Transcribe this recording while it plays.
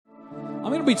I'm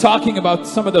going to be talking about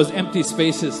some of those empty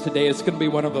spaces today. It's going to be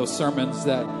one of those sermons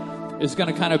that is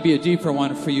going to kind of be a deeper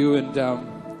one for you. And,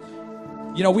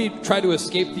 you know, we try to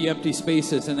escape the empty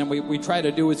spaces, and then we try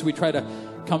to do is we try to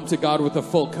come to God with a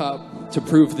full cup to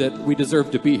prove that we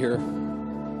deserve to be here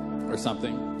or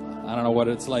something. I don't know what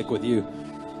it's like with you.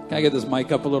 Can I get this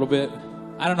mic up a little bit?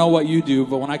 I don't know what you do,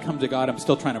 but when I come to God, I'm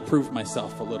still trying to prove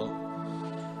myself a little.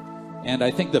 And I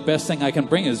think the best thing I can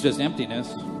bring is just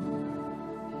emptiness.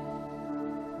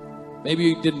 Maybe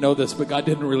you didn't know this, but God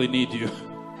didn't really need you.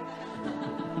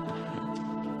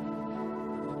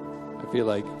 I feel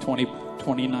like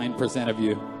 29% of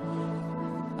you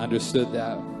understood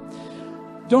that.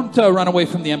 Don't run away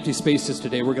from the empty spaces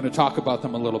today. We're going to talk about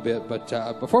them a little bit.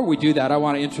 But before we do that, I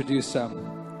want to introduce a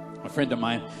friend of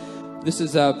mine. This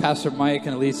is Pastor Mike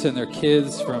and Elisa and their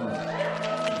kids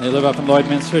they live up in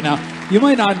Lloydminster. Now, you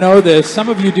might not know this. Some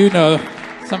of you do know.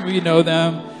 Some of you know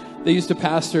them. They used to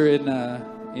pastor in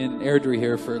Airdrie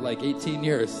here for like 18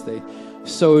 years. They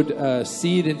sowed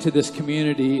seed into this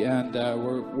community, and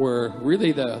were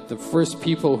really the first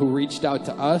people who reached out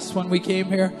to us when we came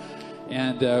here.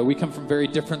 And we come from very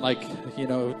different,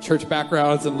 church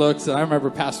backgrounds and looks. And I remember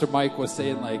Pastor Mike was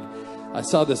saying, I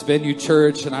saw this venue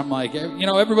church, and I'm like,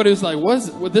 everybody was like,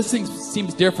 this thing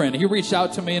seems different. He reached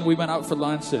out to me, and we went out for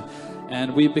lunch,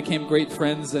 and we became great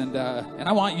friends. And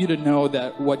I want you to know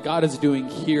that what God is doing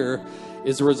here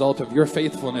is a result of your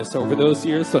faithfulness over those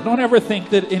years. So don't ever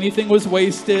think that anything was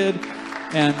wasted.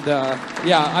 And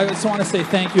I just want to say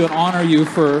thank you and honor you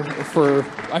for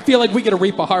I feel like we get to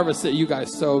reap a harvest that you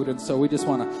guys sowed, and so we just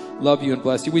want to love you and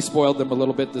bless you. We spoiled them a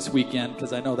little bit this weekend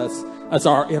because I know that's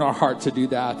in our heart to do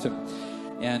that.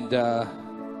 And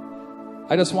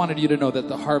I just wanted you to know that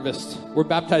the harvest, we're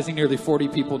baptizing nearly 40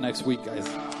 people next week, guys.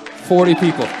 40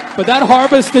 people. But that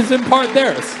harvest is in part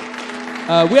theirs.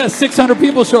 We had 600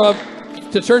 people show up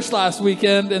to church last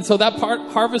weekend, and so that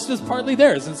harvest is partly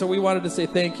theirs. And so we wanted to say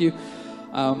thank you.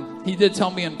 He did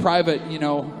tell me in private,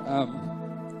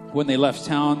 when they left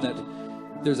town, that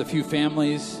there's a few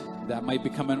families that might be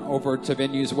coming over to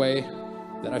Venue's Way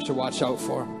that I should watch out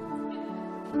for.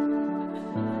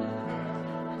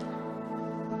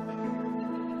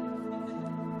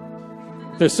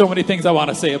 There's so many things I want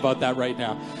to say about that right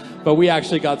now. But we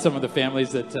actually got some of the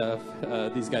families that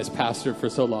these guys pastored for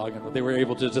so long, and they were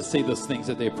able to just say those things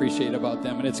that they appreciate about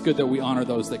them. And it's good that we honor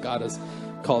those that God has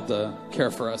called to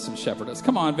care for us and shepherd us.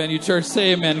 Come on, Venue Church,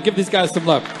 say amen. Give these guys some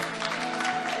love.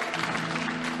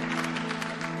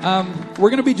 We're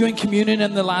going to be doing communion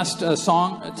in the last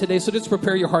song today, so just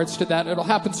prepare your hearts to that. It'll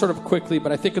happen sort of quickly,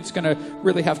 but I think it's going to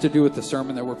really have to do with the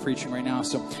sermon that we're preaching right now.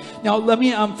 So now let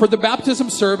me, for the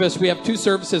baptism service, we have two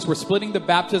services. We're splitting the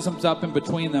baptisms up in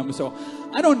between them. So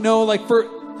I don't know,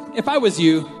 if I was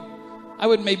you, I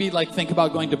would maybe think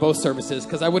about going to both services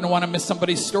because I wouldn't want to miss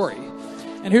somebody's story.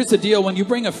 And here's the deal. When you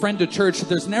bring a friend to church,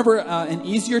 there's never an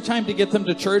easier time to get them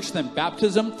to church than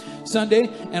baptism Sunday.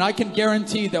 And I can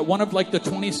guarantee that one of the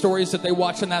 20 stories that they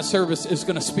watch in that service is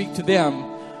going to speak to them.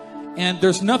 And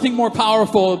there's nothing more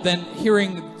powerful than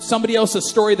hearing somebody else's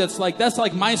story that's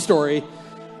like my story.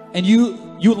 And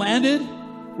you landed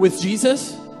with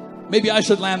Jesus. Maybe I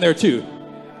should land there too.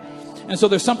 And so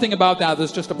there's something about that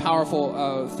that's just a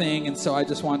powerful thing. And so I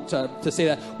just want to say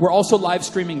that. We're also live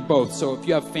streaming both. So if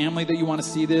you have family that you want to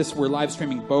see this, we're live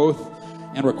streaming both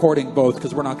and recording both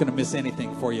because we're not going to miss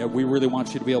anything for you. We really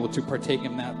want you to be able to partake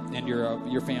in that and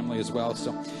your family as well.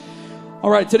 So,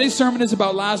 all right, today's sermon is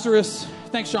about Lazarus.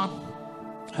 Thanks, Sean.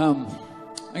 I'm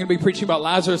going to be preaching about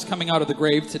Lazarus coming out of the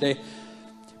grave today.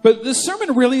 But this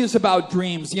sermon really is about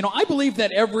dreams. I believe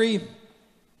that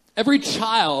every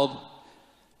child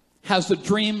has a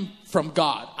dream from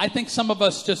God. I think some of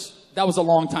us that was a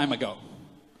long time ago.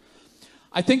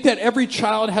 I think that every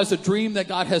child has a dream that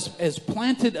God has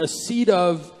planted a seed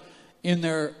of in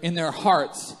their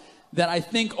hearts that I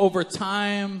think over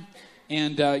time,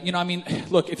 and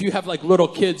look, if you have little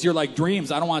kids, you're like,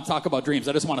 dreams, I don't want to talk about dreams,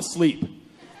 I just want to sleep.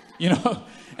 And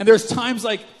there's times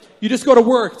you just go to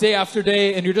work day after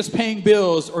day and you're just paying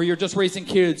bills, or you're just raising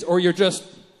kids, or you're just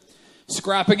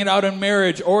scrapping it out in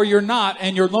marriage, or you're not,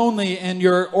 and you're lonely, and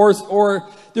or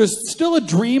there's still a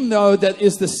dream, though, that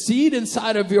is the seed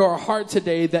inside of your heart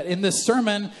today that in this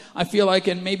sermon, I feel like,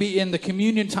 and maybe in the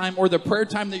communion time or the prayer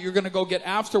time that you're going to go get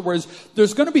afterwards,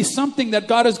 there's going to be something that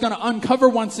God is going to uncover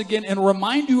once again and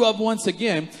remind you of once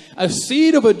again, a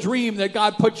seed of a dream that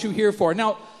God put you here for.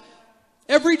 Now,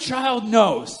 every child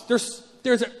knows,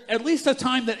 there's at least a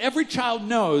time that every child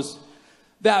knows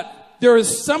that there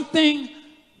is something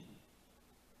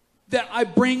that I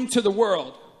bring to the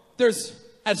world.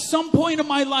 At some point in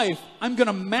my life, I'm going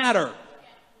to matter.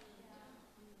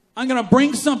 I'm going to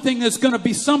bring something that's going to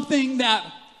be something that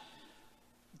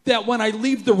when I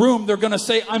leave the room, they're going to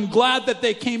say, I'm glad that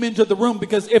they came into the room,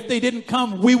 because if they didn't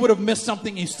come, we would have missed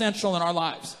something essential in our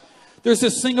lives. There's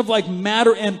this thing of like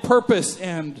matter and purpose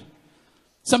and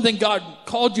something God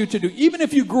called you to do. Even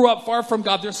if you grew up far from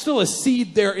God, there's still a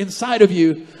seed there inside of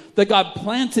you that God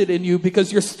planted in you,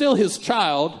 because you're still his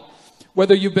child,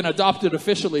 whether you've been adopted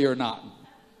officially or not.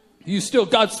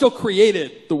 God still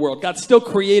created the world. God still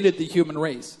created the human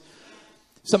race.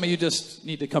 Some of you just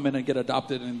need to come in and get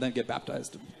adopted and then get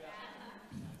baptized.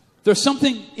 There's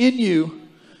something in you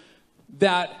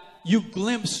that you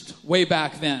glimpsed way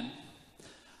back then.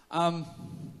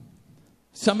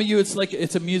 Some of you,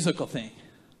 it's a musical thing.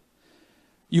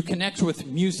 You connect with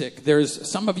music. There's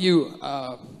some of you,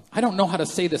 I don't know how to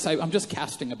say this. I'm just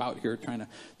casting about here,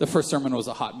 the first sermon was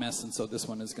a hot mess, and so this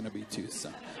one is going to be too.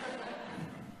 So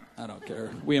I don't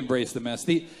care. We embrace the mess.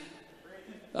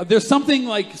 There's something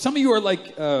like, some of you are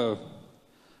like,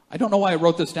 I don't know why I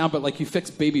wrote this down, but like you fix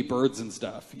baby birds and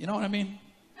stuff. You know what I mean?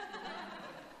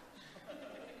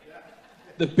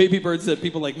 The baby birds that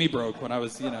people like me broke when I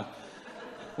was,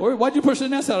 why'd you push the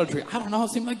nest out of a tree? I don't know. It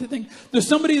seemed like the thing. There's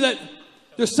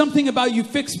something about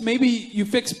maybe you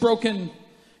fix broken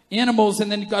animals,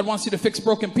 and then God wants you to fix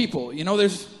broken people.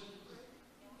 There's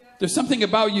something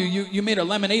about you made a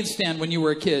lemonade stand when you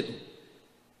were a kid.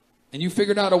 And you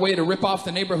figured out a way to rip off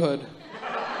the neighborhood.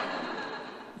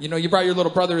 You brought your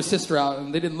little brother or sister out,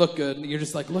 and they didn't look good. And you're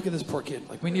just like, look at this poor kid.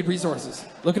 Like, we need resources.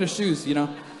 Look at his shoes,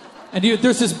 And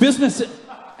there's this business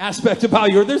aspect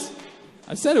about you.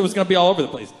 I said it was going to be all over the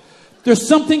place. There's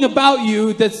something about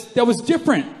you that was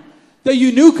different, that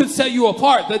you knew could set you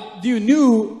apart, that you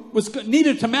knew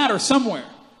needed to matter somewhere.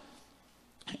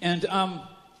 And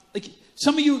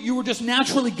some of you were just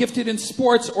naturally gifted in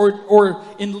sports or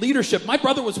in leadership. My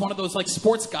brother was one of those like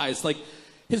sports guys. Like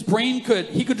his brain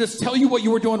he could just tell you what you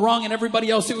were doing wrong, and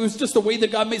everybody else, it was just the way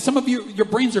that God made. Some of you, your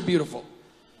brains are beautiful.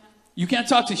 You can't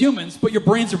talk to humans, but your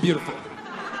brains are beautiful.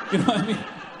 You know what I mean?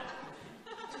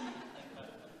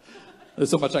 There's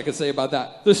so much I could say about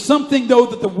that. There's something though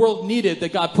that the world needed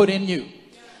that God put in you.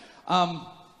 But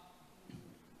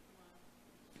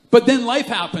then life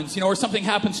happens, or something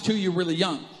happens to you really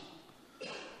young.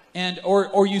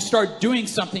 Or you start doing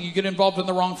something, you get involved in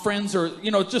the wrong friends, or,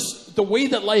 just the way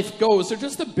that life goes, or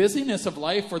just the busyness of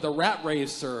life, or the rat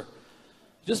race, or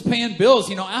just paying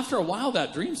bills. After a while,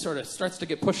 that dream sort of starts to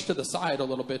get pushed to the side a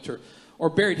little bit, or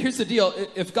buried. Here's the deal.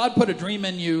 If God put a dream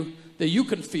in you that you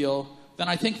can feel, then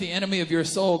I think the enemy of your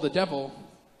soul, the devil,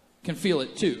 can feel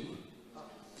it too.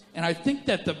 And I think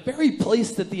that the very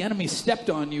place that the enemy stepped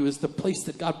on you is the place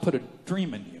that God put a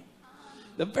dream in you.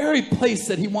 The very place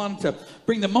that he wanted to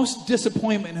bring the most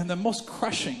disappointment and the most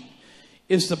crushing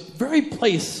is the very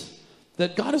place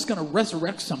that God is going to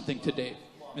resurrect something today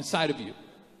inside of you.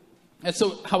 That's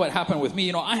how it happened with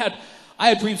me. I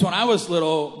had dreams when I was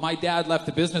little. My dad left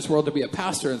the business world to be a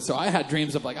pastor, and so I had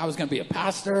dreams of like I was going to be a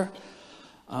pastor.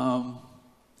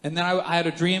 And then I had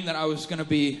a dream that I was going to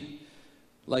be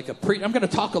like a preacher. I'm going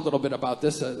to talk a little bit about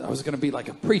this. I was going to be like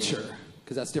a preacher,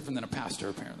 because that's different than a pastor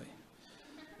apparently.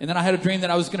 And then I had a dream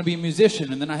that I was going to be a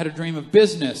musician. And then I had a dream of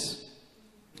business.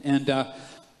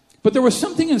 But there was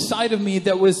something inside of me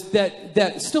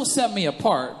that still set me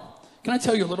apart. Can I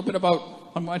tell you a little bit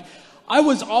about my mind? I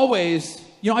was always,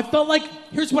 I felt like,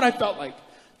 here's what I felt like.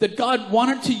 That God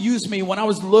wanted to use me when I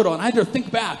was little. And I had to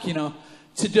think back,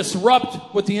 to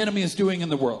disrupt what the enemy is doing in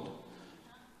the world.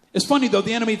 It's funny, though,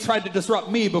 the enemy tried to disrupt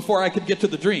me before I could get to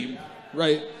the dream,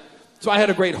 right? So I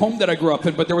had a great home that I grew up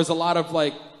in, but there was a lot of,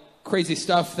 crazy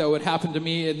stuff that would happen to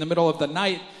me in the middle of the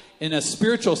night in a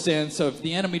spiritual sense of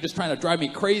the enemy just trying to drive me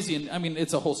crazy. And I mean,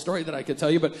 it's a whole story that I could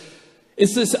tell you, but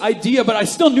it's this idea, but I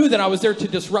still knew that I was there to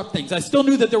disrupt things. I still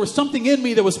knew that there was something in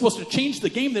me that was supposed to change the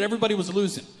game that everybody was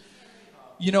losing,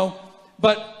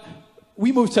 but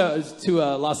we moved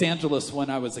to Los Angeles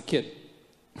when I was a kid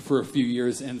for a few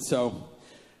years. And so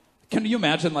can you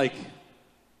imagine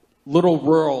little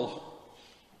rural,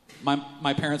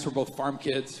 my parents were both farm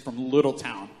kids from little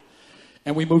town.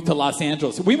 And we moved to Los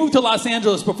Angeles. We moved to Los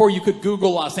Angeles before you could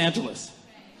Google Los Angeles.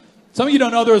 Some of you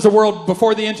don't know there was a world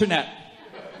before the internet,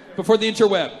 before the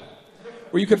interweb,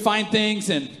 where you could find things,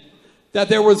 and that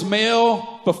there was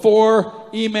mail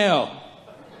before email.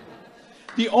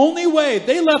 The only way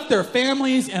they left their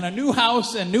families and a new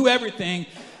house and knew everything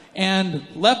and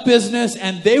left business,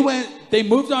 and they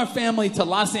moved our family to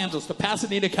Los Angeles, to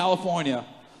Pasadena, California.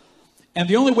 And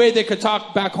the only way they could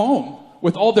talk back home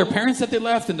with all their parents that they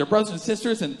left, and their brothers and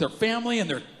sisters, and their family, and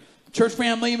their church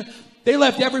family, they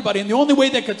left everybody. And the only way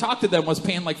they could talk to them was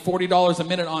paying $40 a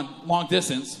minute on long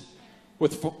distance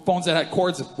with phones that had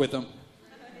cords with them.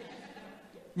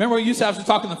 Remember we used to have to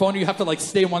talk on the phone, you have to like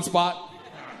stay in one spot?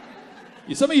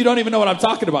 Some of you don't even know what I'm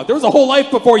talking about. There was a whole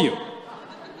life before you.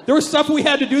 There was stuff we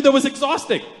had to do that was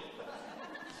exhausting.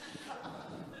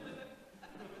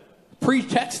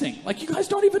 Pre-texting. Like, you guys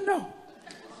don't even know.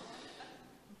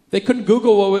 They couldn't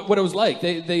Google what it was like.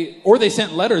 They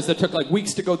sent letters that took like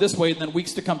weeks to go this way and then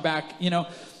weeks to come back, you know.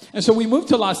 And so we moved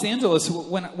to Los Angeles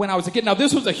when I was a kid. Now,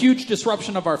 this was a huge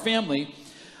disruption of our family.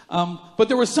 But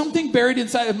there was something buried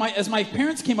inside. As my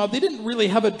parents came out, they didn't really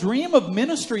have a dream of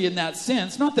ministry in that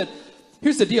sense. Not that,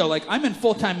 here's the deal. Like, I'm in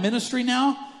full-time ministry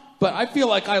now, but I feel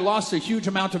like I lost a huge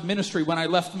amount of ministry when I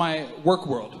left my work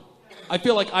world. I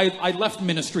feel like I left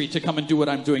ministry to come and do what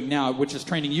I'm doing now, which is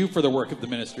training you for the work of the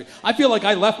ministry. I feel like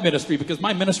I left ministry because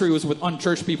my ministry was with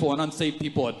unchurched people and unsaved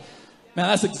people. And man,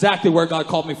 that's exactly where God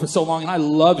called me for so long, and I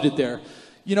loved it there.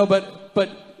 You know, but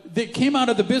they came out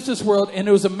of the business world, and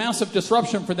it was a massive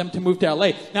disruption for them to move to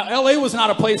L.A. Now, L.A. was not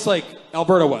a place like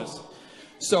Alberta was.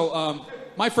 So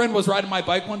my friend was riding my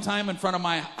bike one time in front of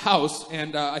my house,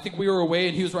 and I think we were away,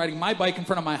 and he was riding my bike in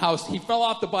front of my house. He fell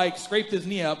off the bike, scraped his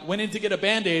knee up, went in to get a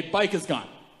Band-Aid, bike is gone.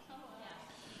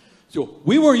 So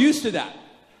we were used to that.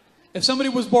 If somebody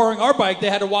was borrowing our bike, they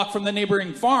had to walk from the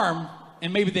neighboring farm,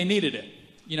 and maybe they needed it.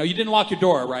 You know, you didn't lock your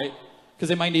door, right? Because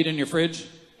they might need it in your fridge.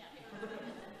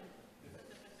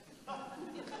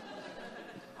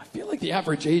 I feel like the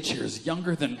average age here is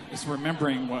younger than is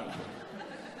remembering what...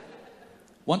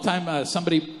 One time,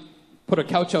 somebody put a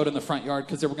couch out in the front yard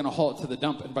because they were going to haul it to the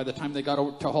dump. And by the time they got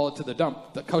over to haul it to the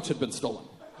dump, the couch had been stolen.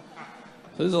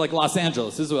 So this is like Los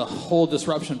Angeles. This is a whole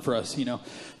disruption for us, you know.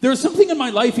 There was something in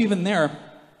my life even there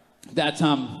that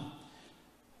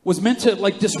was meant to,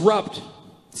 like, disrupt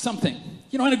something.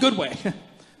 You know, in a good way.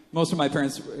 Most of my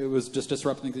parents, it was just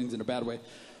disrupting things in a bad way.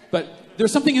 But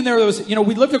there's something in there that was, you know,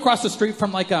 we lived across the street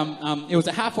from, like, it was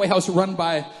a halfway house run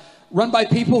by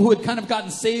people who had kind of gotten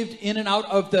saved in and out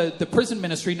of the prison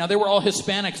ministry. Now, they were all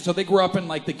Hispanics, so they grew up in,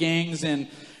 like, the gangs, and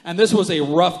this was a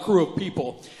rough crew of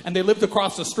people. And they lived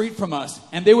across the street from us.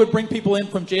 And they would bring people in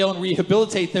from jail and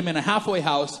rehabilitate them in a halfway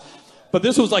house. But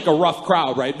this was like a rough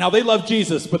crowd, right? Now, they loved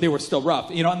Jesus, but they were still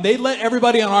rough. You know, and they let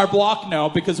everybody on our block know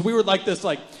because we were like this,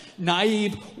 like,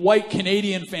 naive white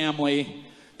Canadian family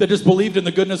that just believed in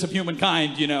the goodness of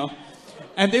humankind, you know.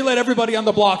 And they let everybody on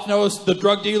the block know, the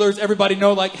drug dealers, everybody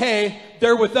know, like, hey,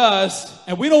 they're with us,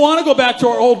 and we don't want to go back to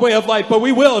our old way of life, but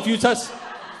we will if you touch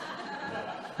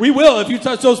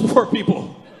those poor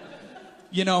people.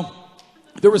 You know,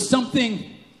 there was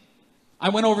something, I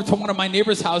went over to one of my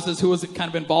neighbor's houses who was kind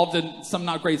of involved in some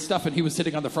not great stuff, and he was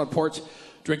sitting on the front porch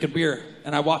drinking beer,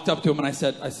 and I walked up to him and I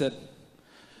said,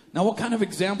 now what kind of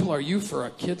example are you for a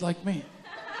kid like me?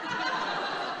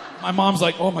 My mom's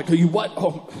like, oh my God, you what?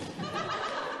 Oh.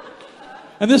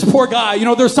 And this poor guy, you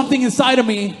know, there's something inside of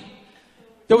me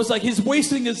that was like, he's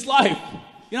wasting his life.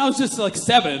 You know, I was just like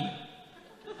 7.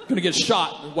 Gonna get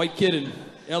shot, a white kid in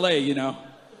LA, you know.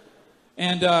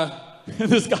 And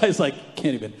this guy's like,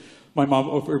 can't even, my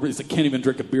mom, everybody's like, can't even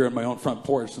drink a beer on my own front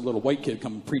porch. A little white kid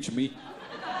come and preach to me.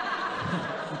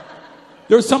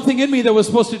 There was something in me that was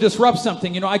supposed to disrupt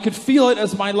something. You know, I could feel it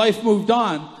as my life moved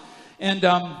on. And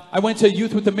I went to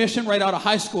Youth with a Mission right out of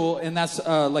high school, and that's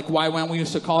like YWAM, we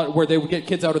used to call it, where they would get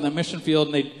kids out in the mission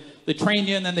field, and they train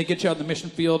you, and then they get you out in the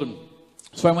mission field. And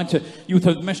so I went to Youth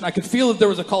with a Mission. I could feel that there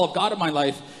was a call of God in my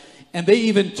life, and they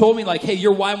even told me, like, hey,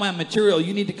 you're YWAM material.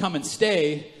 You need to come and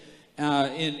stay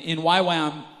in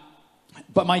YWAM.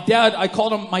 But my dad, I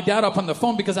called my dad up on the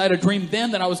phone because I had a dream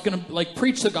then that I was going to, like,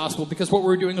 preach the gospel because what we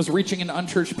were doing was reaching into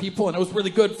unchurched people, and it was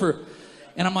really good for...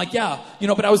 And I'm like, yeah, you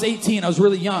know, but I was 18. I was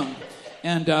really young.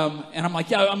 And I'm like,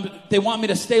 yeah, they want me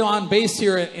to stay on base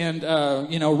here and,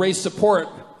 you know, raise support.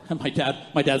 And my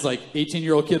dad's like,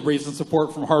 18-year-old kid raising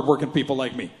support from hardworking people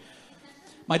like me.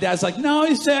 My dad's like, no,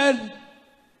 he said,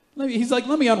 let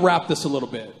me unwrap this a little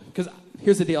bit. Because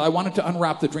here's the deal. I wanted to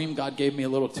unwrap the dream God gave me a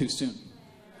little too soon.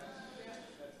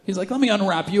 He's like, let me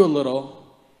unwrap you a little.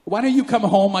 Why don't you come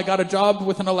home? I got a job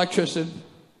with an electrician.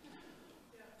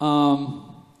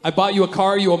 I bought you a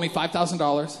car. You owe me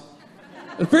 $5,000.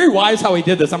 It's very wise how he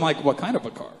did this. I'm like, what kind of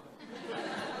a car?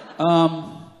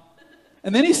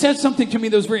 And then he said something to me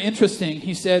that was very interesting.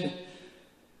 He said,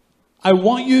 I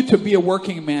want you to be a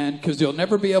working man because you'll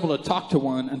never be able to talk to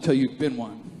one until you've been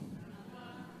one.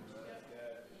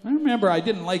 I remember I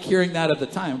didn't like hearing that at the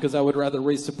time because I would rather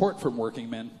raise support from working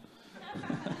men.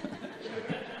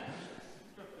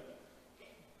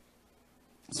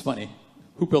 It's funny.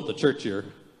 Who built the church here?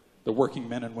 The working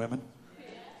men and women.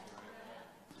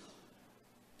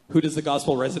 Who does the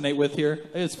gospel resonate with here?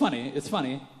 It's funny. It's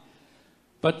funny.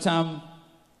 But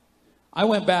I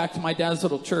went back to my dad's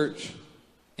little church,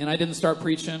 and I didn't start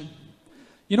preaching.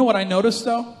 You know what I noticed,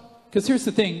 though? Because here's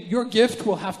the thing. Your gift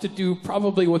will have to do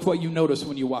probably with what you notice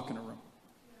when you walk in a room.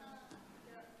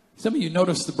 Some of you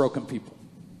notice the broken people.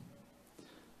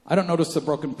 I don't notice the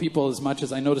broken people as much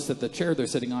as I notice that the chair they're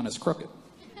sitting on is crooked.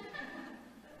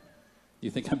 You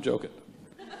think I'm joking?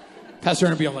 Pastor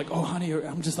Ernie, I'm like, oh, honey,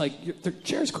 I'm just like, the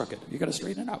chair's crooked. You got to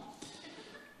straighten it up.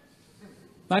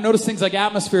 I notice things like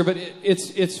atmosphere, but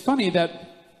it's funny that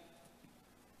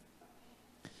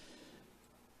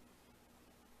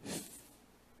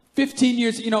 15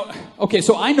 years, okay,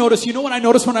 so I noticed, you know what I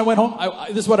noticed when I went home?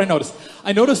 This is what I noticed.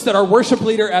 I noticed that our worship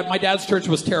leader at my dad's church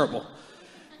was terrible.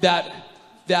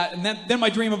 And then my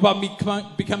dream about me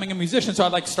becoming a musician, so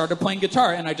I started playing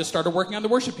guitar, and I just started working on the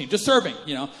worship team, just serving,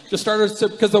 just started,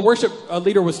 because the worship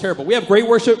leader was terrible. We have great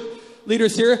worship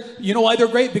leaders here. You know why they're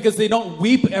great? Because they don't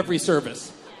weep every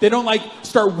service. They don't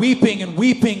start weeping and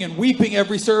weeping and weeping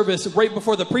every service right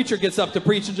before the preacher gets up to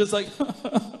preach and just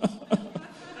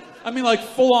I mean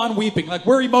full on weeping.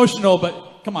 We're emotional,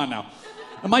 but come on now.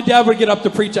 And my dad would get up to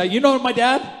preach. You know my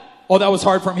dad? Oh, that was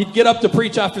hard for him. He'd get up to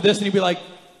preach after this and he'd be like,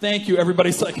 thank you.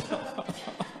 Everybody's like,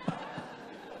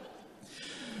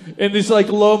 in these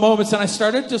low moments. And I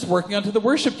started just working onto the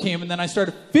worship team. And then I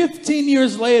started 15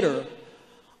 years later.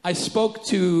 I spoke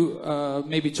to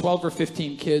maybe 12 or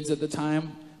 15 kids at the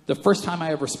time. The first time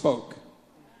I ever spoke,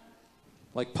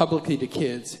 publicly to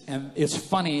kids. And it's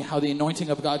funny how the anointing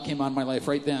of God came on my life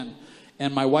right then.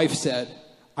 And my wife said,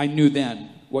 I knew then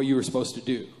what you were supposed to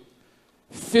do.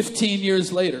 15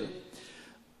 years later.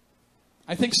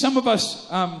 I think some of us,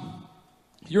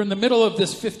 you're in the middle of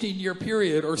this 15-year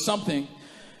period or something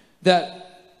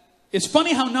that it's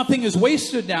funny how nothing is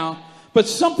wasted now, but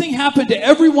something happened to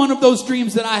every one of those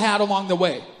dreams that I had along the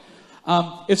way.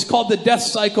 It's called the death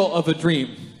cycle of a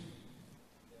dream.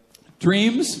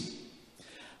 Dreams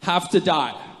have to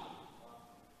die.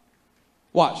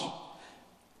 Watch.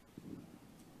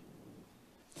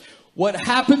 What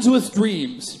happens with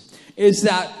dreams is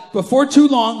that before too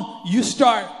long, you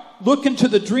start looking to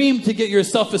the dream to get your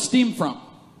self-esteem from.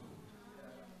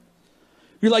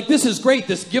 You're like, this is great,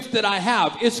 this gift that I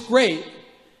have, it's great.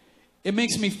 It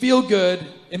makes me feel good.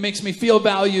 It makes me feel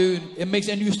valued.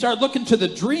 And you start looking to the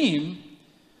dream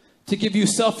to give you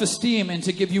self-esteem and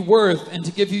to give you worth and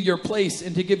to give you your place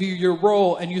and to give you your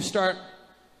role. And you start.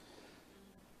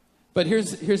 But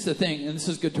here's the thing, and this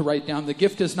is good to write down. The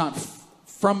gift is not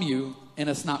from you and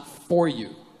it's not for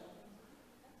you.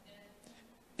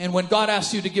 And when God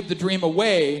asks you to give the dream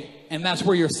away, and that's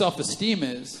where your self-esteem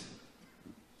is,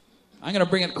 I'm going to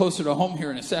bring it closer to home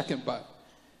here in a second, but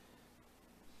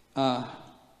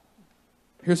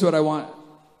here's what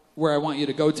where I want you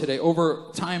to go today. Over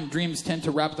time, dreams tend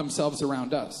to wrap themselves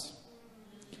around us.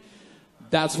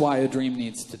 That's why a dream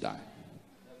needs to die.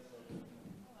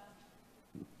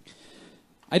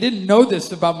 I didn't know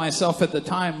this about myself at the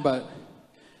time, but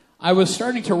I was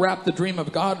starting to wrap the dream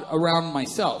of God around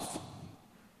myself.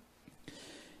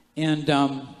 And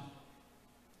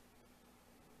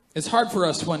it's hard for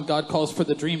us when God calls for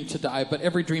the dream to die, but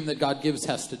every dream that God gives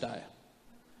has to die.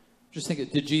 Just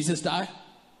think, did Jesus die?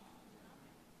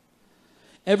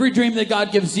 Every dream that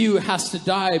God gives you has to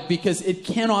die because it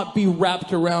cannot be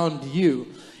wrapped around you.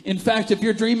 In fact, if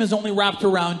your dream is only wrapped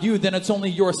around you, then it's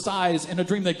only your size, and a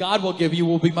dream that God will give you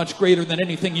will be much greater than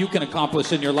anything you can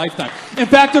accomplish in your lifetime. In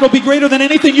fact, it'll be greater than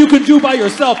anything you can do by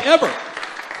yourself ever.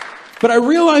 But I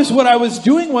realized what I was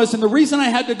doing was, and the reason I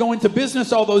had to go into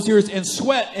business all those years and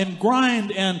sweat and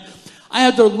grind, and I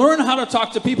had to learn how to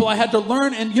talk to people. I had to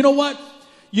learn, and you know what?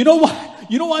 You know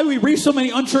why we reach so many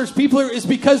unchurched people here is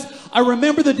because I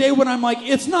remember the day when I'm like,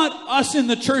 it's not us in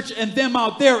the church and them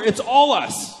out there. It's all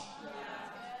us.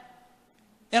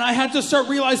 And I had to start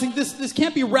realizing this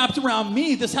can't be wrapped around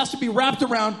me. This has to be wrapped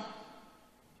around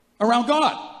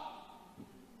God.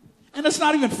 And it's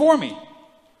not even for me.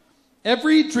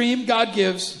 Every dream God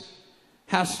gives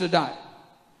has to die.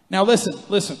 Now listen,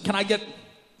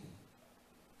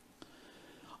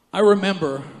 I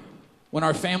remember when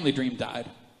our family dream died.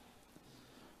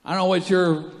 I don't know what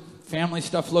your family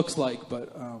stuff looks like,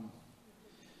 but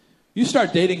you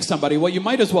start dating somebody, what you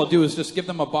might as well do is just give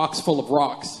them a box full of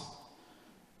rocks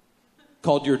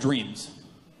called your dreams.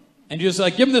 And you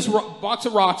just give them this box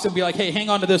of rocks and be like, hey, hang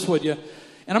on to this, would you?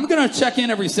 And I'm going to check in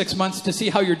every 6 months to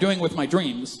see how you're doing with my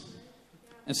dreams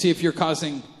and see if you're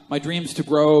causing my dreams to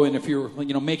grow and if you're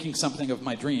making something of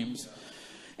my dreams.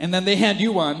 And then they hand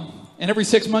you one, and every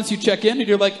 6 months you check in and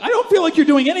you're like, I don't feel like you're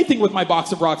doing anything with my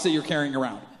box of rocks that you're carrying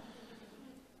around.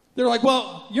 They're like,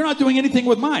 well, you're not doing anything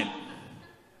with mine.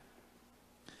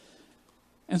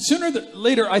 And sooner or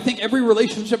later, I think every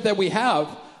relationship that we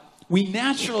have, we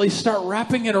naturally start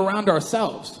wrapping it around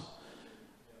ourselves.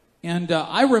 And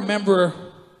I remember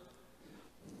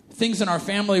things in our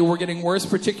family were getting worse,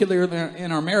 particularly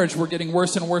in our marriage, were getting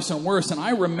worse and worse and worse. And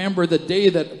I remember the day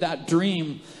that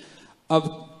dream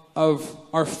of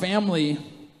our family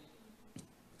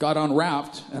got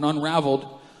unwrapped and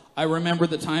unraveled. I remember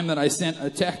the time that I sent a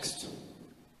text.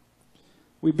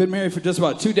 We've been married for just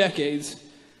about 2 decades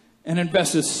and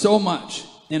invested so much,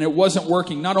 and it wasn't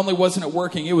working. Not only wasn't it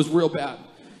working, it was real bad.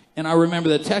 And I remember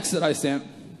the text that I sent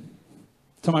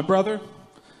to my brother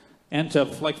and to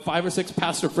like 5 or 6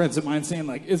 pastor friends of mine saying,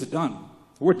 like, is it done?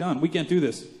 We're done. We can't do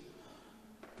this.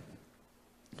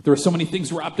 There were so many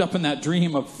things wrapped up in that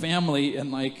dream of family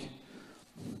and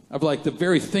of the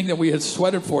very thing that we had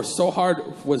sweated for so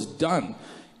hard was done.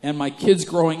 And my kids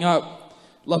growing up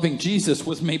loving Jesus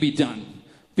was maybe done.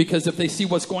 Because if they see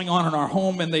what's going on in our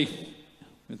home and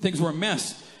things were a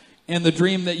mess, and the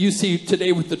dream that you see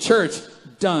today with the church,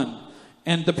 done.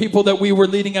 And the people that we were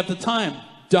leading at the time,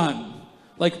 done.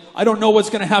 I don't know what's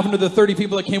going to happen to the 30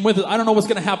 people that came with us. I don't know what's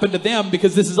going to happen to them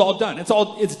because this is all done.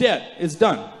 It's dead. It's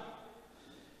done.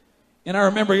 And I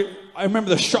remember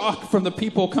the shock from the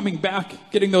people coming back,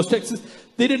 getting those texts.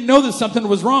 They didn't know that something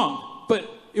was wrong, but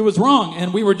it was wrong,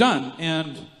 and we were done.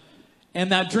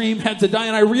 And that dream had to die.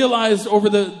 And I realized over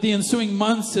the ensuing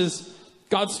months as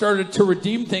God started to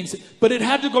redeem things, but it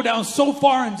had to go down so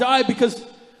far and die because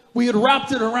we had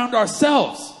wrapped it around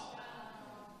ourselves.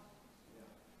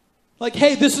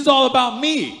 Hey, this is all about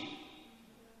me.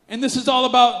 And this is all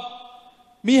about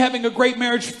me having a great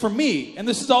marriage for me. And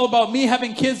this is all about me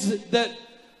having kids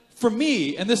for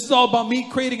me. And this is all about me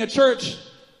creating a church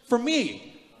for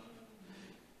me.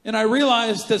 And I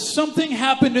realized that something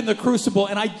happened in the crucible.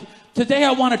 And today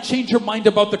I want to change your mind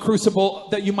about the crucible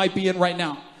that you might be in right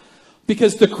now.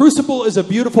 Because the crucible is a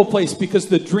beautiful place because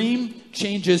the dream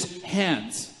changes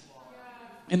hands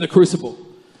in the crucible.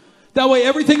 That way,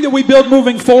 everything that we build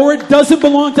moving forward doesn't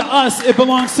belong to us. It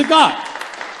belongs to God.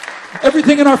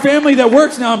 Everything in our family that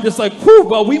works now, I'm just like, whew,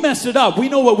 well, we messed it up. We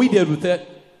know what we did with it.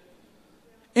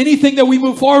 Anything that we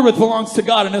move forward with belongs to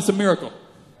God, and it's a miracle.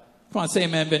 Come on, say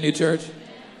amen, Venue Church.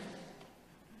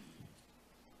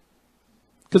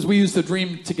 Because we use the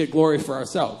dream to get glory for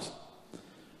ourselves.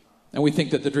 And we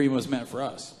think that the dream was meant for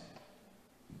us.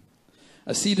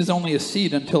 A seed is only a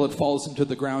seed until it falls into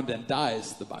the ground and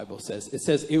dies, the Bible says. It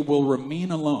says it will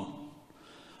remain alone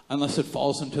unless it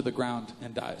falls into the ground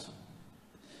and dies.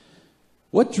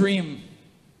 What dream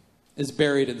is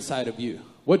buried inside of you?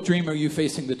 What dream are you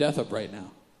facing the death of right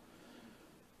now?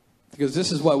 Because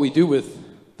this is what we do with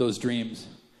those dreams,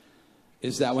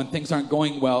 is that when things aren't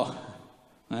going well,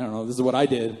 I don't know, this is what I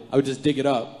did. I would just dig it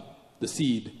up, the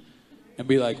seed, and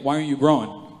be like, why aren't you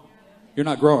growing? You're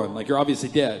not growing. You're obviously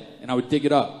dead. And I would dig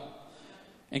it up.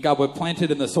 And God would plant it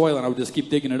in the soil, and I would just keep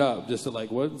digging it up. Just to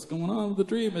what's going on with the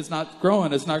dream? It's not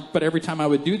growing. But every time I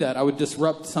would do that, I would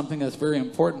disrupt something that's very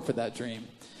important for that dream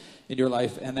in your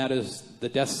life. And that is the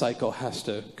death cycle has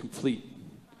to complete.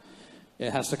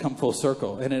 It has to come full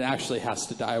circle. And it actually has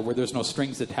to die where there's no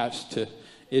strings attached to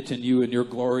it and you and your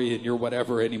glory and your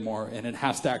whatever anymore. And it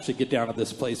has to actually get down to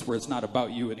this place where it's not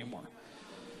about you anymore.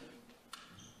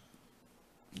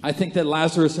 I think that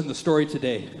Lazarus in the story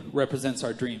today represents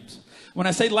our dreams. When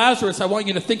I say Lazarus, I want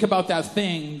you to think about that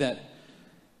thing that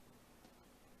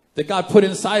God put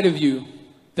inside of you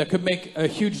that could make a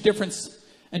huge difference.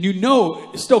 And you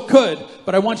know it still could,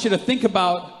 but I want you to think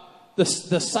about the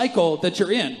cycle that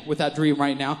you're in with that dream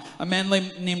right now. A man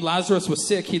named Lazarus was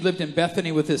sick. He lived in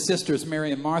Bethany with his sisters,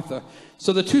 Mary and Martha.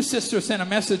 So the 2 sisters sent a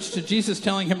message to Jesus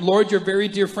telling him, Lord, your very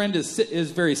dear friend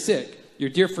is very sick. Your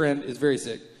dear friend is very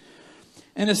sick.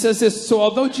 And it says this, so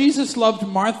although Jesus loved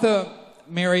Martha,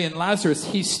 Mary, and Lazarus,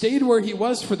 he stayed where he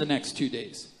was for the next 2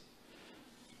 days.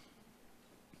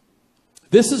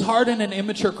 This is hardened and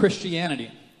immature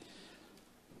Christianity.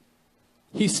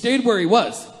 He stayed where he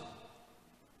was.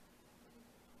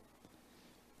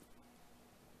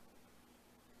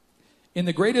 In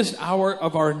the greatest hour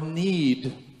of our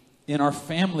need, in our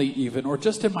family even, or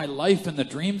just in my life and the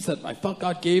dreams that I felt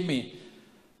God gave me,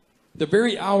 the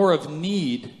very hour of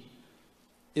need,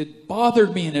 it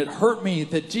bothered me and it hurt me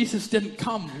that Jesus didn't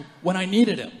come when I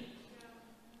needed him.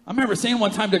 I remember saying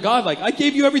one time to God, I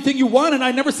gave you everything you want and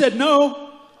I never said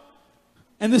no.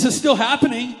 And this is still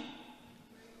happening.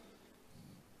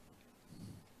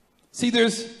 See,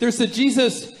 there's the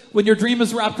Jesus when your dream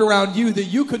is wrapped around you that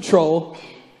you control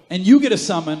and you get a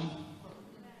summon.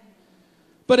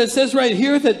 But it says right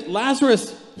here that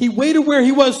Lazarus, he waited where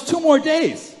he was 2 more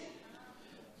days.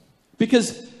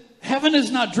 Because heaven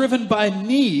is not driven by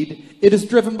need, it is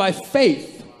driven by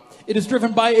faith. It is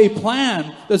driven by a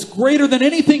plan that's greater than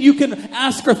anything you can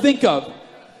ask or think of.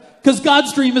 Because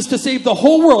God's dream is to save the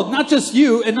whole world, not just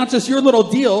you and not just your little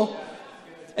deal.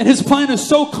 And his plan is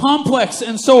so complex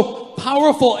and so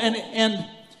powerful. And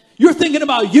you're thinking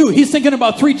about you. He's thinking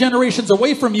about 3 generations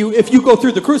away from you if you go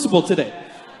through the crucible today.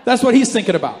 That's what he's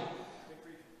thinking about.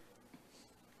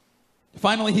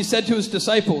 Finally, he said to his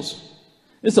disciples,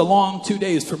 it's a long 2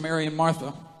 days for Mary and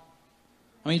Martha.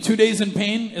 I mean, 2 days in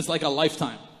pain is like a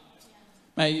lifetime.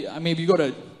 I mean, if you go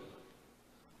to,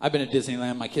 I've been to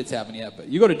Disneyland, my kids haven't yet, but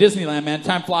you go to Disneyland, man,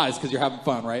 time flies because you're having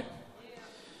fun, right?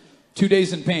 2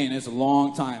 days in pain is a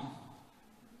long time.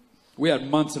 We had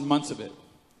months and months of it.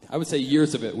 I would say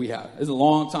years of it we had. It's a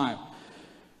long time.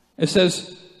 It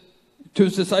says to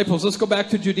his disciples, let's go back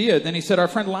to Judea. Then he said, our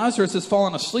friend Lazarus has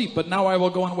fallen asleep, but now I will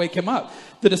go and wake him up.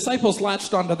 The disciples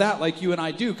latched onto that like you and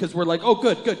I do because we're like, oh,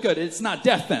 good. It's not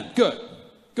death then.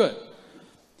 Good.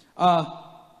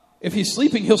 If he's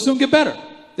sleeping, he'll soon get better.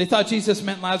 They thought Jesus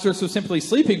meant Lazarus was simply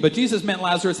sleeping, but Jesus meant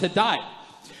Lazarus had died.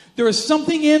 There is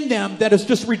something in them that is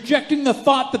just rejecting the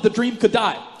thought that the dream could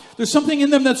die. There's something in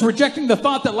them that's rejecting the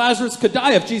thought that Lazarus could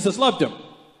die if Jesus loved him.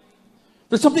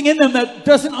 There's something in them that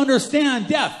doesn't understand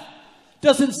death,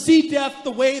 doesn't see death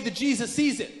the way that Jesus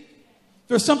sees it.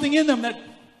 There's something in them that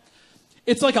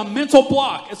it's like a mental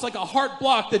block. It's like a heart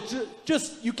block that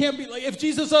just you can't be like, if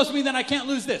Jesus loves me, then I can't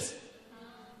lose this.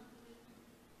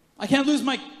 I can't lose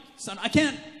my son. I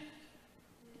can't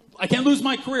lose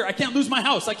my career. I can't lose my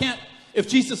house. I can't, if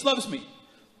Jesus loves me.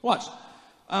 Watch.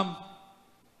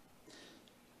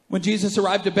 When Jesus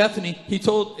arrived at Bethany, he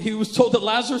was told that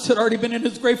Lazarus had already been in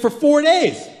his grave for 4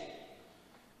 days.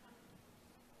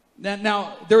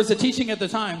 Now, there was a teaching at the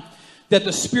time that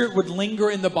the spirit would linger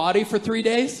in the body for 3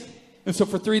 days. And so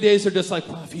for 3 days, they're just like,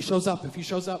 well, if he shows up.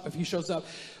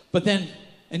 But then,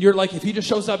 and you're like, if he just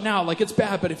shows up now, like it's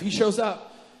bad, but if he shows up,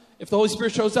 if the Holy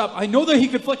Spirit shows up, I know that he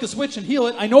could flick a switch and heal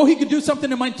it. I know he could do something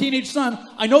to my teenage son.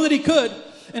 I know that he could.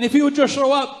 And if he would just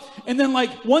show up, and then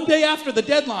like 1 day after the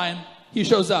deadline, he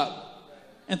shows up.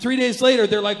 And 3 days later,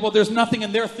 they're like, well, there's nothing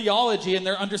in their theology and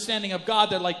their understanding of God.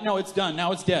 They're like, no, it's done.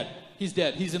 Now it's dead. He's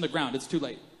dead. He's in the ground. It's too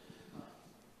late.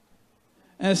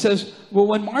 And it says, well,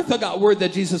 when Martha got word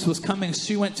that Jesus was coming,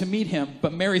 she went to meet him,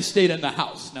 but Mary stayed in the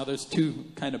house. Now, there's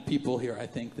 2 kind of people here, I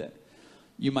think, that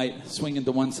you might swing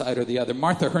into one side or the other.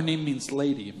 Martha, her name means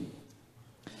lady.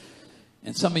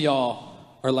 And some of y'all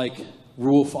are like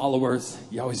rule followers.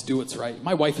 You always do what's right.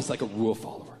 My wife is like a rule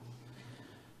follower.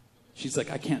 She's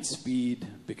like, I can't speed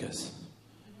because...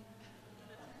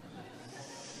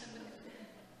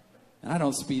 And I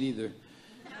don't speed either.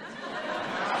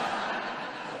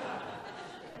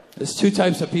 There's 2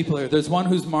 types of people here. There's one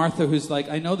who's Martha, who's like,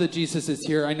 I know that Jesus is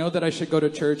here. I know that I should go to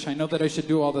church. I know that I should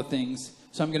do all the things.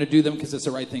 So I'm going to do them because it's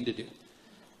the right thing to do.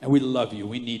 And we love you.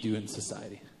 We need you in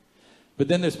society. But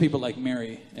then there's people like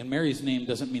Mary. And Mary's name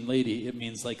doesn't mean lady. It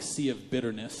means like sea of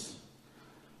bitterness.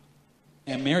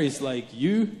 And Mary's like,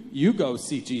 you go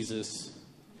see Jesus.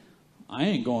 I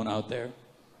ain't going out there.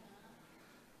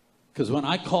 Because when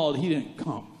I called, he didn't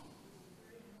come.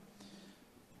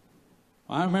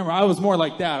 I remember I was more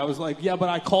like that. I was like, yeah, but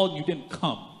I called and you didn't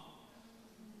come.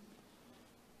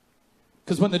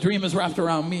 Because when the dream is wrapped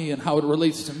around me and how it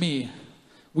relates to me,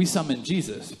 we summon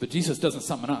Jesus, but Jesus doesn't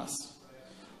summon us.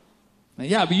 Now,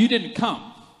 yeah, but you didn't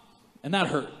come, and that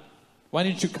hurt. Why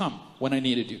didn't you come when I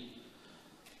needed you?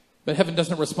 But heaven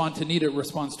doesn't respond to need, it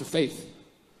responds to faith.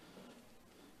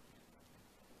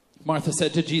 Martha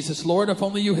said to Jesus, Lord, if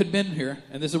only you had been here,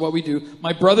 and this is what we do,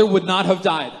 my brother would not have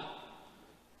died.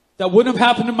 That wouldn't have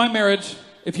happened in my marriage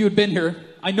if you had been here.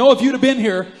 I know if you'd have been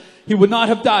here, he would not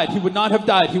have died. He would not have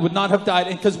died. He would not have died.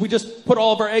 And because we just put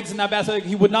all of our eggs in that basket,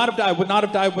 he would not have died, would not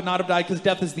have died, would not have died, because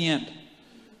death is the end.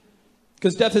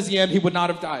 Because death is the end, he would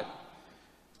not have died.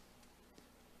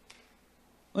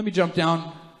 Let me jump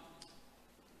down.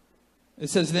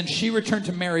 It says, then she returned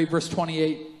to Mary, verse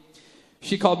 28.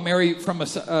 She called Mary from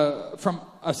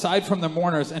aside from the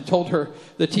mourners and told her,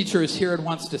 the teacher is here and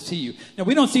wants to see you. Now,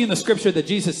 we don't see in the scripture that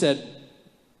Jesus said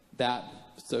that.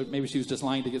 So maybe she was just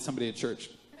lying to get somebody at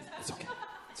church. It's okay.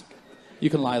 It's okay.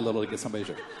 You can lie a little to get somebody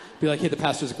to church. Be like, hey, the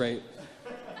pastor's great.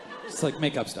 Just like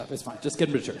make up stuff. It's fine. Just get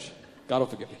him to church. God will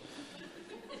forgive you.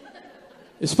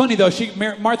 It's funny, though.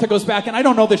 Martha goes back, and I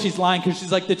don't know that she's lying because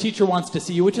she's like, the teacher wants to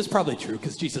see you, which is probably true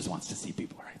because Jesus wants to see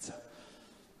people, right?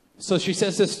 So she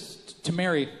says this to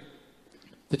Mary,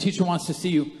 the teacher wants to see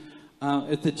you.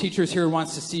 If the teacher is here and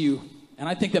wants to see you. And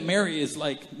I think that Mary is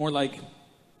like more like,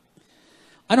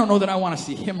 I don't know that I want to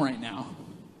see him right now.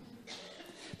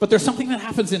 But there's something that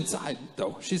happens inside,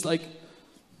 though. She's like,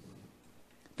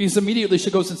 because immediately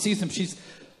she goes and sees him. She's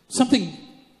something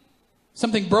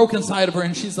broke inside of her.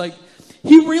 And she's like,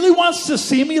 he really wants to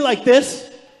see me like this?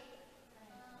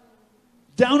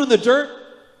 down in the dirt.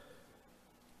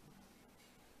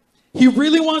 He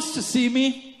really wants to see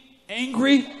me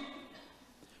angry,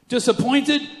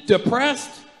 disappointed, depressed,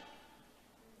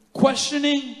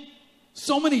 questioning,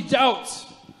 so many doubts.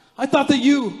 I thought that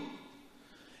he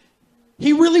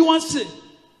really wants to.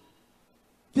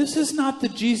 This is not the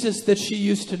Jesus that she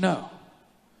used to know.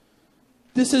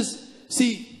 This is,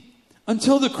 see,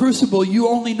 until the crucible, you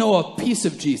only know a piece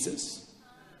of Jesus.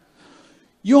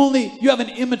 You have an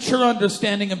immature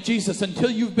understanding of Jesus until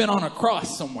you've been on a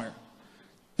cross somewhere.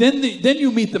 Then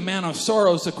you meet the man of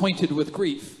sorrows, acquainted with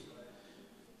grief.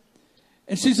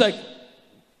 And she's like,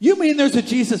 you mean there's a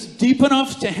Jesus deep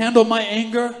enough to handle my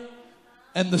anger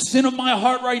and the sin of my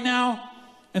heart right now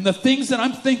and the things that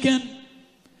I'm thinking?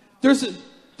 There's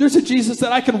a Jesus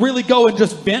that I can really go and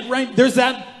just vent, right? There's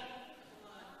that.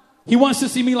 He wants to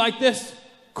see me like this.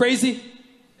 Crazy.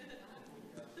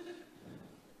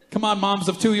 Come on, moms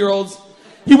of 2-year-olds.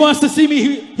 He wants to see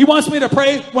me. He wants me to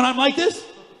pray when I'm like this.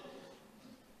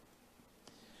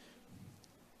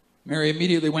 Mary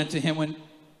immediately went to him. When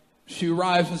she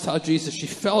arrived and saw Jesus, she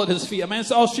fell at his feet. I mean,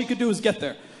 all she could do was get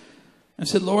there. And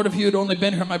said, Lord, if you had only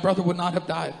been here, my brother would not have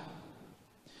died.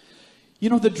 You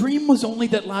know, the dream was only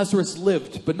that Lazarus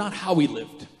lived, but not how he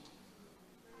lived.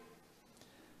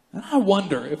 And I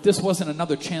wonder if this wasn't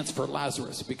another chance for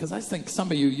Lazarus, because I think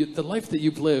some of you, the life that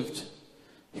you've lived,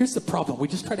 here's the problem. We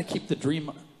just try to keep the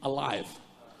dream alive.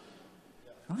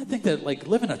 And I think that, like,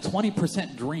 living a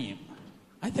 20% dream,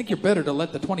 I think you're better to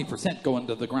let the 20% go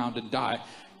into the ground and die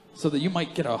so that you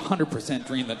might get a 100%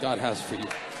 dream that God has for you.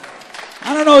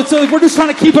 I don't know. It's like we're just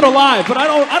trying to keep it alive, but I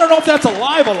don't know if that's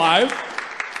alive.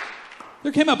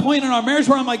 There came a point in our marriage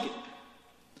where I'm like,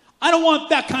 I don't want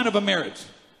that kind of a marriage.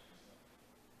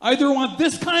 I either want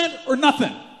this kind or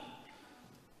nothing.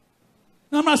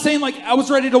 And I'm not saying like I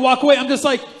was ready to walk away. I'm just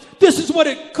like, this is what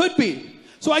it could be.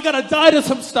 So I got to die to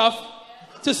some stuff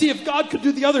to see if God could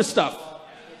do the other stuff.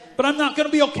 But I'm not going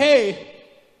to be okay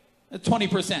at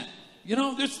 20%. You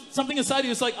know, there's something inside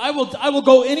you. It's like, I will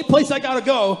go any place I got to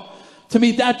go to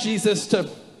meet that Jesus, to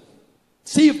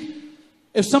see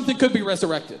if something could be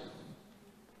resurrected.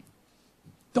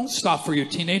 Don't stop for your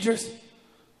teenagers.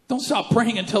 Don't stop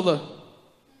praying until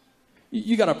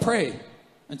you got to pray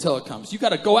until it comes. You got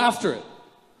to go after it.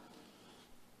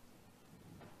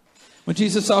 When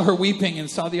Jesus saw her weeping and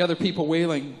saw the other people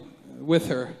wailing with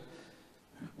her,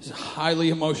 he was highly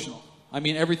emotional. I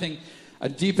mean, a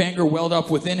deep anger welled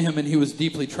up within him, and he was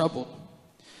deeply troubled.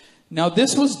 Now,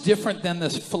 this was different than the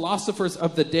philosophers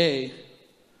of the day.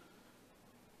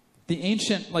 The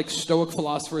ancient, like, Stoic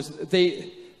philosophers,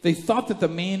 they thought that the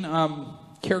main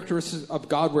characteristics of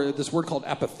God were this word called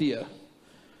apatheia.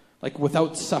 Like,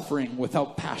 without suffering,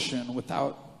 without passion,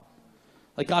 without...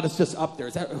 Like, God is just up there.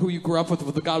 Is that who you grew up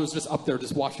with? The God was just up there,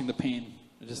 just watching the pain.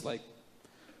 Just like,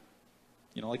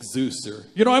 you know, like Zeus or...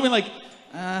 You know what I mean? Like,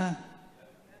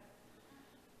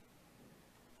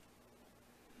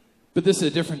 But this is a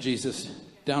different Jesus,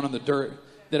 down in the dirt,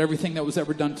 that everything that was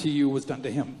ever done to you was done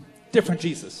to him. Different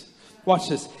Jesus. Watch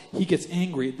this. He gets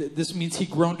angry. This means he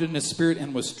groaned in his spirit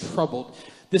and was troubled.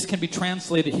 This can be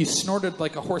translated, he snorted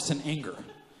like a horse in anger.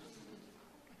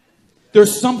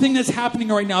 There's something that's happening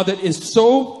right now that is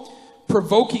so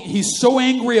provoking, he's so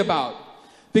angry about,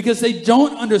 because they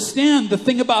don't understand the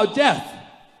thing about death.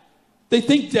 They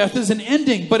think death is an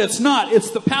ending, but it's not.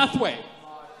 It's the pathway.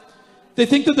 They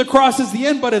think that the cross is the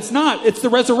end, but it's not. It's the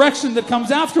resurrection that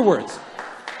comes afterwards.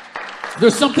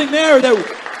 There's something there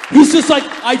that he's just like,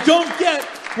 I don't get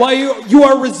why you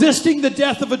are resisting the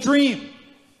death of a dream.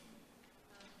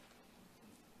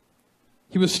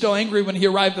 He was still angry when he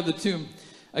arrived at the tomb,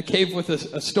 a cave with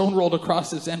a stone rolled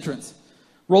across its entrance.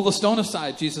 Roll the stone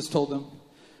aside, Jesus told them.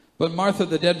 But Martha,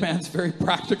 the dead man's very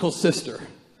practical sister,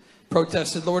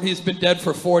 protested, Lord, he's been dead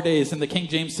for 4 days. And the King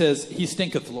James says, he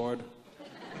stinketh, Lord.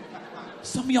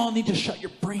 Some of y'all need to shut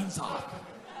your brains off.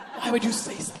 Why would you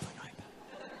say something like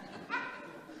that?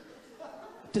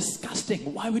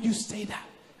 Disgusting. Why would you say that?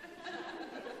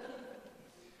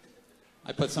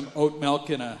 I put some oat milk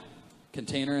in a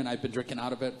container, and I've been drinking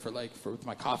out of it for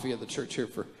my coffee at the church here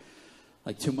for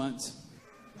like 2 months.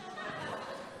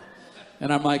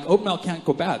 And I'm like, oat milk can't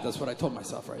go bad. That's what I told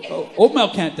myself, right? Oh, oat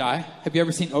milk can't die. Have you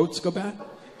ever seen oats go bad?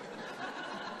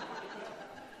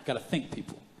 Got to think,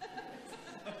 people.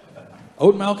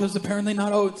 Oat milk is apparently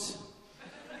not oats.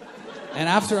 And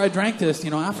after I drank this,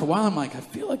 after a while, I'm like, I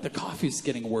feel like the coffee's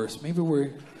getting worse. Maybe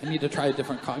I need to try a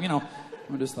different coffee.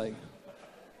 I'm just like,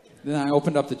 then I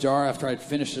opened up the jar after I'd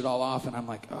finished it all off, and I'm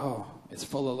like, oh, it's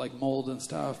full of like mold and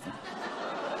stuff.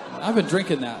 And I've been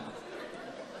drinking that.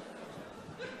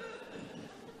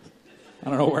 I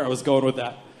don't know where I was going with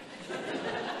that.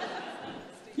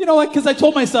 You know what? Because I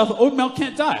told myself, oat milk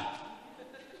can't die.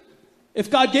 If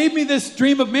God gave me this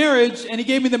dream of marriage and he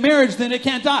gave me the marriage, then it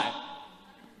can't die.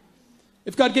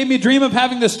 If God gave me a dream of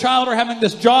having this child or having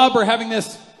this job or having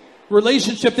this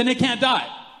relationship, then it can't die.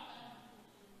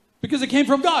 Because it came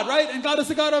from God, right? And God is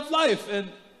the God of life. And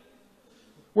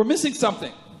we're missing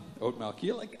something. Oat milk.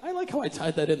 I like how I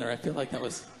tied that in there. I feel like that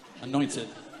was anointed.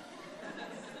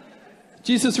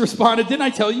 Jesus responded, didn't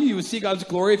I tell you you would see God's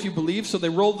glory if you believe? So they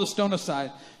rolled the stone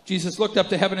aside. Jesus looked up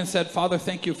to heaven and said, Father,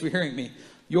 thank you for hearing me.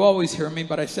 You always hear me,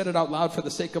 but I said it out loud for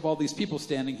the sake of all these people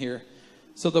standing here,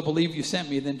 so they'll believe you sent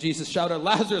me. Then Jesus shouted,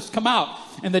 Lazarus, come out.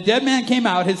 And the dead man came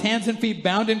out, his hands and feet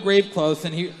bound in grave clothes,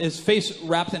 and his face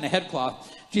wrapped in a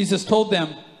headcloth. Jesus told them,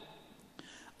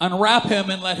 unwrap him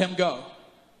and let him go.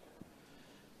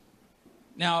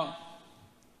 Now,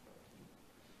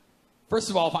 first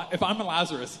of all, if I'm a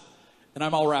Lazarus and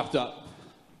I'm all wrapped up,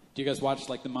 do you guys watch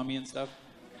like The Mummy and stuff?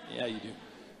 Yeah, you do.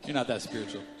 You're not that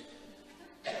spiritual.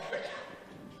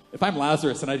 If I'm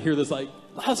Lazarus and I'd hear this like,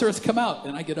 Lazarus, come out,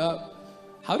 and I get up,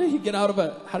 how did he get out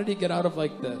of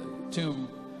like the tomb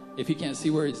if he can't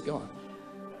see where he's going?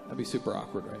 That'd be super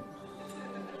awkward, right?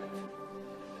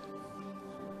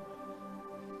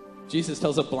 Jesus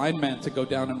tells a blind man to go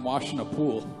down and wash in a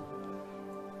pool.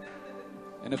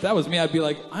 And if that was me, I'd be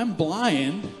like, I'm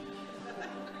blind.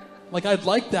 Like, I'd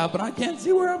like that, but I can't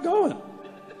see where I'm going.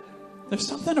 There's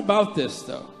something about this,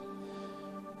 though.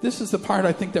 This is the part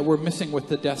I think that we're missing with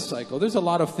the death cycle. There's a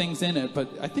lot of things in it, but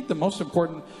I think the most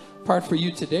important part for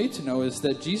you today to know is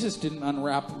that Jesus didn't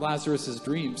unwrap Lazarus'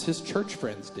 dreams. His church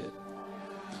friends did.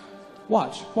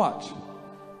 Watch.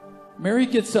 Mary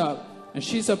gets up, and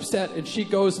she's upset, and she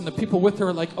goes, and the people with her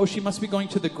are like, oh, she must be going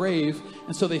to the grave,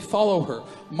 and so they follow her.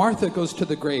 Martha goes to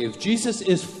the grave. Jesus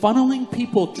is funneling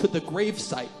people to the grave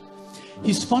site.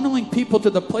 He's funneling people to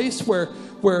the place where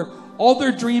all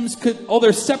their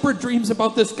separate dreams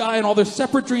about this guy and all their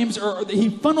separate dreams, he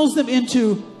funnels them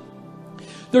into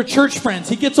their church friends.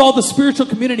 He gets all the spiritual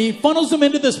community, he funnels them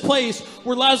into this place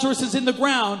where Lazarus is in the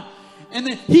ground. And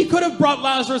then he could have brought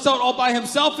Lazarus out all by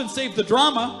himself and saved the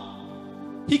drama.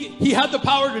 He had the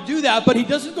power to do that, but he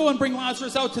doesn't go and bring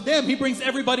Lazarus out to them. He brings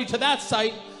everybody to that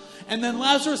site. And then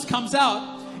Lazarus comes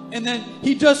out, and then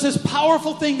he does this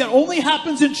powerful thing that only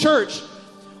happens in church.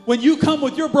 When you come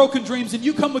with your broken dreams and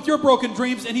you come with your broken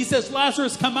dreams, and he says,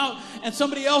 Lazarus, come out, and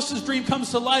somebody else's dream comes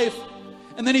to life.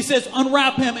 And then he says,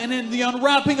 unwrap him. And in the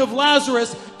unwrapping of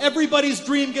Lazarus, everybody's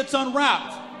dream gets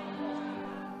unwrapped.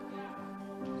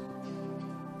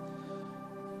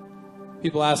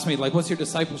 People ask me, like, what's your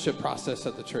discipleship process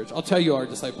at the church? I'll tell you our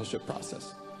discipleship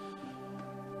process.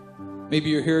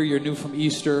 Maybe you're here, you're new from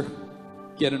Easter.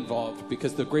 Get involved,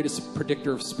 because the greatest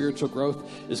predictor of spiritual growth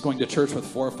is going to church with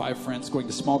 4 or 5 friends, going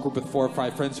to small group with 4 or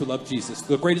 5 friends who love Jesus.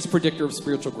 The greatest predictor of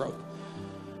spiritual growth.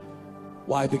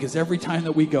 Why? Because every time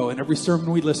that we go and every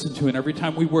sermon we listen to and every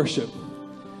time we worship,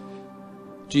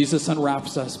 Jesus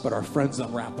unwraps us, but our friends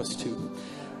unwrap us too.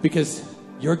 Because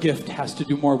your gift has to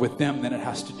do more with them than it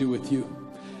has to do with you.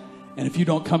 And if you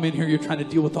don't come in here, you're trying to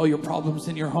deal with all your problems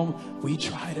in your home. We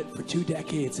tried it for 2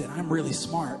 decades, and I'm really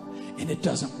smart, and it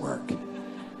doesn't work.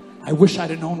 I wish I'd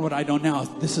have known what I know now.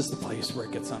 This is the place where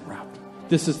it gets unwrapped.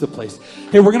 This is the place.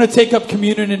 Hey, we're going to take up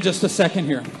communion in just a second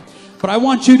here. But I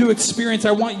want you to experience,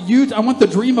 I want the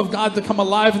dream of God to come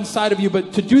alive inside of you.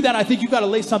 But to do that, I think you got to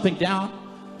lay something down.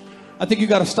 I think you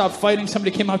got to stop fighting.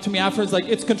 Somebody came up to me afterwards like,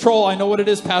 it's control. I know what it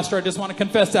is, Pastor. I just want to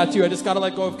confess that to you. I just got to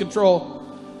let go of control.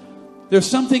 There's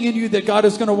something in you that God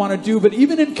is going to want to do. But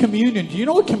even in communion, do you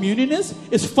know what communion is?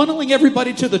 It's funneling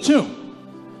everybody to the tomb.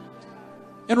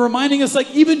 And reminding us,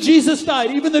 like, even Jesus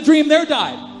died. Even the dream there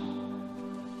died.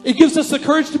 It gives us the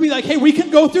courage to be like, hey, we can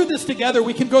go through this together.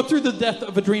 We can go through the death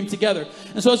of a dream together.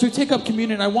 And so as we take up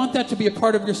communion, I want that to be a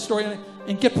part of your story.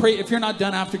 And get prayed. If you're not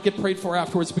done after, get prayed for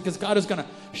afterwards. Because God is going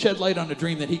to shed light on a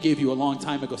dream that he gave you a long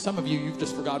time ago. Some of you, you've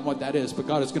just forgotten what that is. But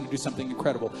God is going to do something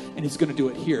incredible. And he's going to do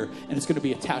it here. And it's going to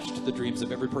be attached to the dreams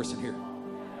of every person here.